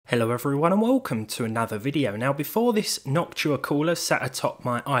Hello everyone and welcome to another video. Now before this Noctua cooler sat atop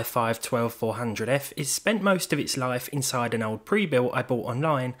my i5-12400F is spent most of its life inside an old pre-built I bought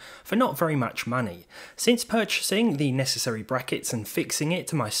online for not very much money. Since purchasing the necessary brackets and fixing it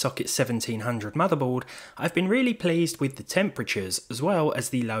to my socket 1700 motherboard, I've been really pleased with the temperatures as well as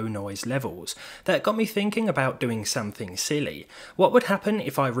the low noise levels. That got me thinking about doing something silly. What would happen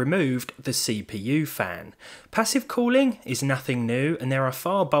if I removed the CPU fan? Passive cooling is nothing new and there are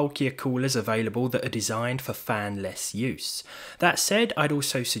far bulkier coolers available that are designed for fan-less use. That said, I'd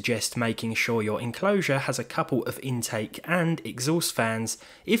also suggest making sure your enclosure has a couple of intake and exhaust fans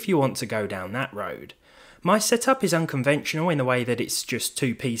if you want to go down that road. My setup is unconventional in the way that it's just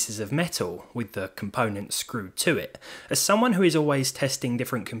two pieces of metal with the components screwed to it. As someone who is always testing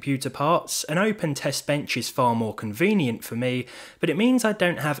different computer parts, an open test bench is far more convenient for me, but it means I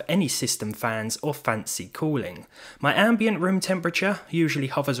don't have any system fans or fancy cooling. My ambient room temperature usually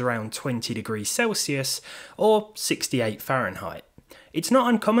hovers around 20 degrees Celsius or 68 Fahrenheit. It's not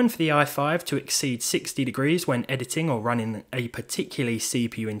uncommon for the i5 to exceed 60 degrees when editing or running a particularly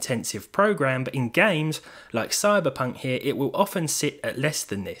CPU intensive program, but in games like Cyberpunk here it will often sit at less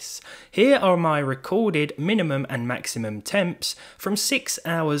than this. Here are my recorded minimum and maximum temps from 6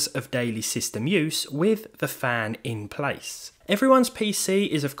 hours of daily system use with the fan in place. Everyone's PC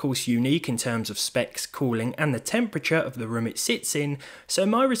is of course unique in terms of specs, cooling and the temperature of the room it sits in, so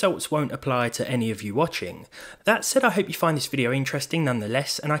my results won't apply to any of you watching. That said, I hope you find this video interesting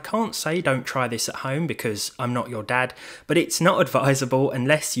nonetheless, and I can't say don't try this at home because I'm not your dad, but it's not advisable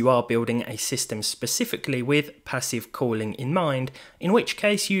unless you are building a system specifically with passive cooling in mind, in which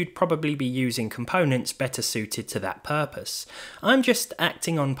case you'd probably be using components better suited to that purpose. I'm just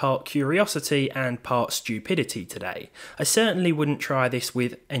acting on part curiosity and part stupidity today. I certainly wouldn't try this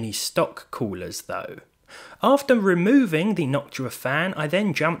with any stock coolers though. After removing the Noctua fan, I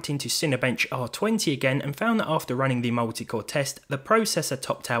then jumped into Cinebench R20 again and found that after running the multi-core test, the processor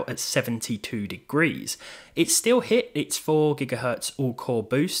topped out at 72 degrees. It still hit its 4 GHz all-core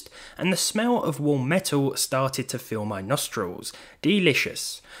boost, and the smell of warm metal started to fill my nostrils.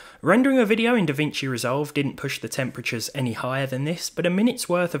 Delicious. Rendering a video in DaVinci Resolve didn't push the temperatures any higher than this, but a minute's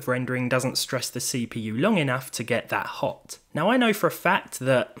worth of rendering doesn't stress the CPU long enough to get that hot. Now I know for a fact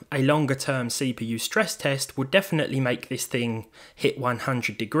that a longer term CPU stress test would definitely make this thing hit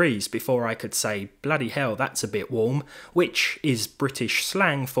 100 degrees before I could say, bloody hell, that's a bit warm, which is British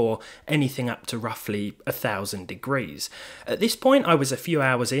slang for anything up to roughly 1000 degrees. At this point I was a few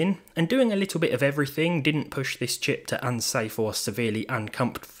hours in, and doing a little bit of everything didn't push this chip to unsafe or severely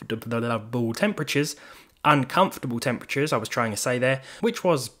uncomfortable temperatures, I was trying to say there, which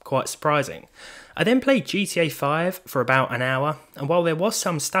was quite surprising. I then played GTA 5 for about an hour, and while there was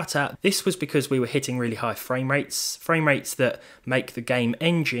some stutter, this was because we were hitting really high frame rates that make the game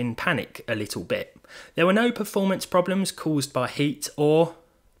engine panic a little bit. There were no performance problems caused by heat or,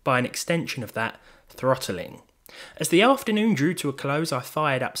 by an extension of that, throttling. As the afternoon drew to a close, I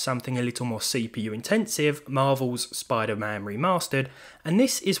fired up something a little more CPU intensive, Marvel's Spider-Man Remastered, and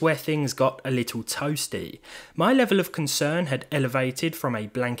this is where things got a little toasty. My level of concern had elevated from a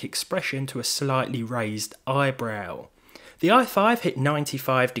blank expression to a slightly raised eyebrow. The i5 hit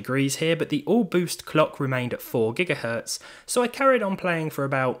 95 degrees here, but the all-boost clock remained at 4 GHz, so I carried on playing for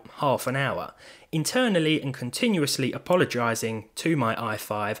about half an hour, internally and continuously apologising to my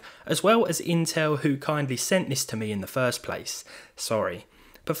i5, as well as Intel who kindly sent this to me in the first place. Sorry.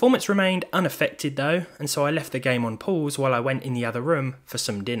 Performance remained unaffected though, and so I left the game on pause while I went in the other room for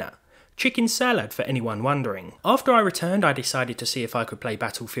some dinner. Chicken salad for anyone wondering. After I returned, I decided to see if I could play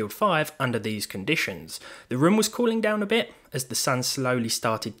Battlefield 5 under these conditions. The room was cooling down a bit as the sun slowly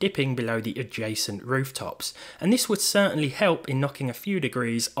started dipping below the adjacent rooftops, and this would certainly help in knocking a few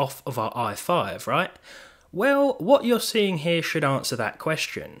degrees off of our i5, right? Well, what you're seeing here should answer that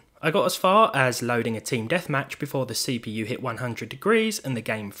question. I got as far as loading a team deathmatch before the CPU hit 100 degrees and the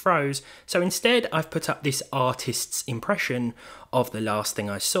game froze, so instead I've put up this artist's impression of the last thing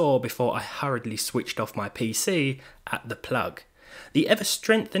I saw before I hurriedly switched off my PC at the plug. The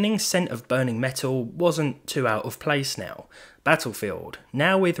ever-strengthening scent of burning metal wasn't too out of place now. Battlefield,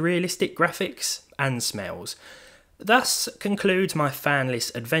 now with realistic graphics and smells. Thus concludes my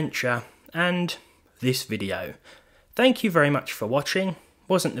fanless adventure and this video. Thank you very much for watching.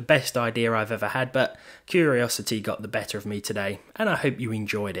 Wasn't the best idea I've ever had, but curiosity got the better of me today, and I hope you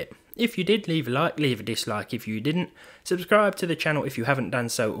enjoyed it. If you did, leave a like, leave a dislike if you didn't, subscribe to the channel if you haven't done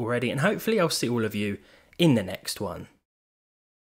so already, and hopefully I'll see all of you in the next one.